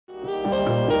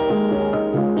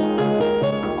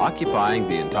Occupying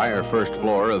the entire first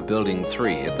floor of Building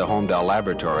 3 at the Holmdel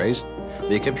Laboratories,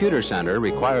 the computer center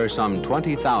requires some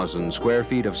 20,000 square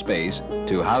feet of space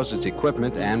to house its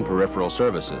equipment and peripheral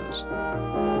services.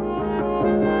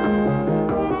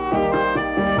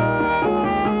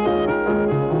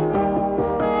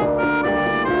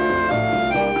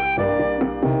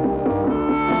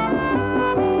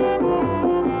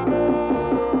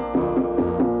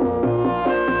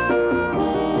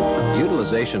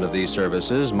 Utilization of these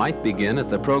services might begin at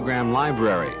the program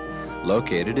library,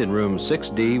 located in room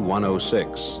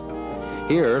 6D106.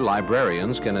 Here,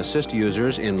 librarians can assist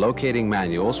users in locating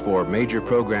manuals for major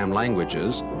program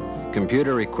languages,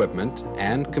 computer equipment,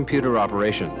 and computer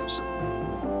operations.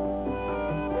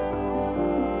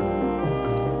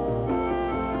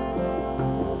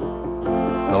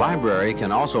 The library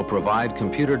can also provide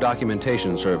computer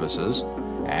documentation services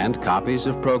and copies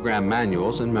of program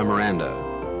manuals and memoranda.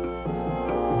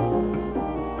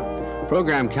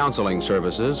 Program counseling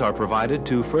services are provided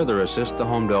to further assist the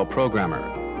Holmdel programmer.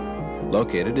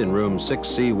 Located in room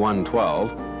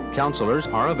 6C112, counselors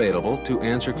are available to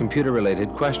answer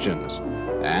computer-related questions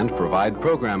and provide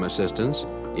program assistance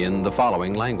in the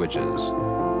following languages: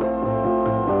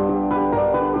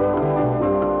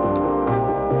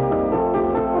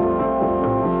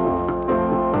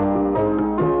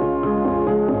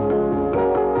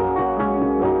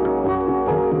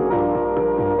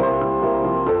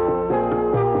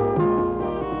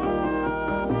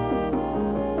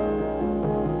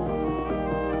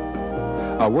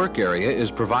 A work area is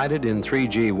provided in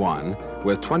 3G1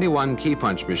 with 21 key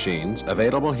punch machines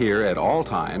available here at all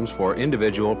times for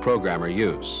individual programmer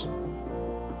use.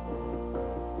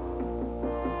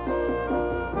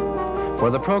 For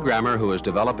the programmer who is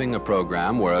developing a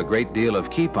program where a great deal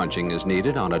of key punching is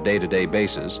needed on a day-to-day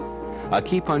basis, a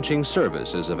key punching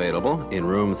service is available in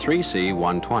room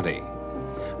 3C120.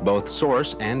 Both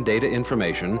source and data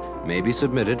information may be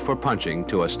submitted for punching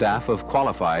to a staff of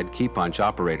qualified key punch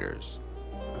operators.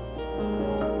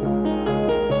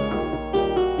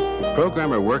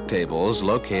 Programmer work tables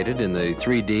located in the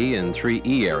 3D and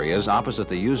 3E areas opposite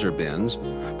the user bins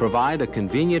provide a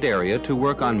convenient area to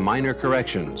work on minor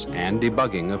corrections and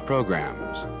debugging of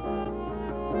programs.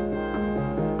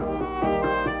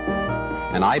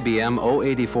 An IBM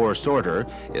 084 sorter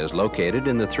is located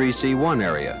in the 3C1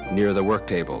 area near the work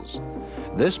tables.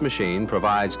 This machine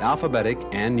provides alphabetic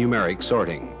and numeric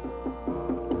sorting.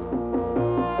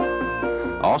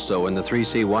 Also in the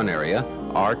 3C1 area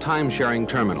are time-sharing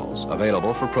terminals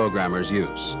available for programmers'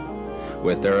 use.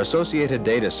 With their associated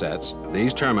data sets,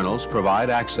 these terminals provide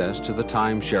access to the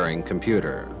time-sharing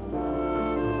computer.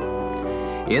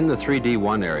 In the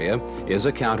 3D1 area is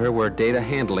a counter where data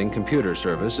handling computer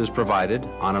service is provided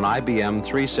on an IBM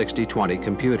 36020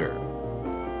 computer.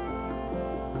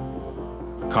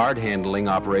 Card handling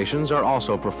operations are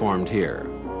also performed here.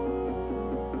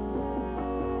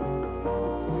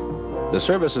 The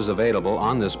services available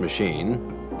on this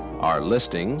machine are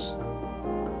listings,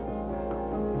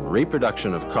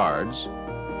 reproduction of cards,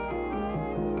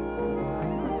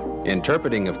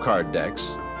 interpreting of card decks,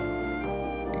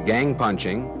 gang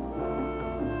punching,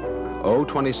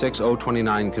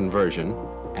 026-029 conversion,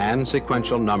 and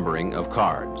sequential numbering of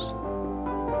cards.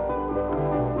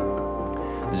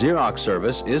 Xerox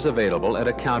service is available at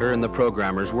a counter in the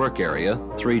programmer's work area,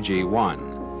 3G1.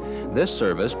 This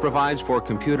service provides for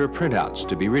computer printouts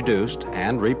to be reduced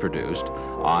and reproduced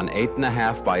on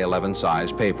 8.5 by 11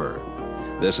 size paper.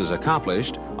 This is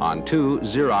accomplished on 2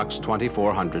 Xerox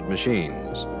 2400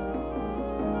 machines.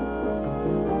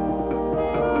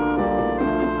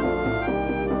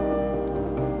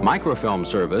 Microfilm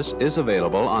service is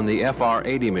available on the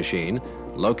FR80 machine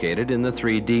located in the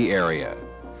 3D area.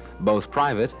 Both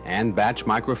private and batch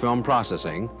microfilm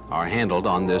processing are handled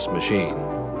on this machine.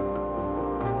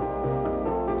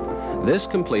 This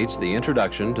completes the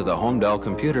introduction to the Holmdel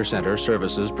Computer Center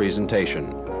Services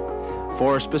presentation.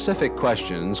 For specific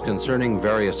questions concerning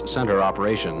various center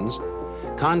operations,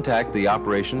 contact the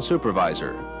Operations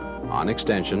Supervisor on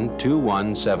extension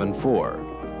 2174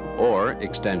 or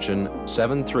extension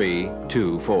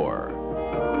 7324.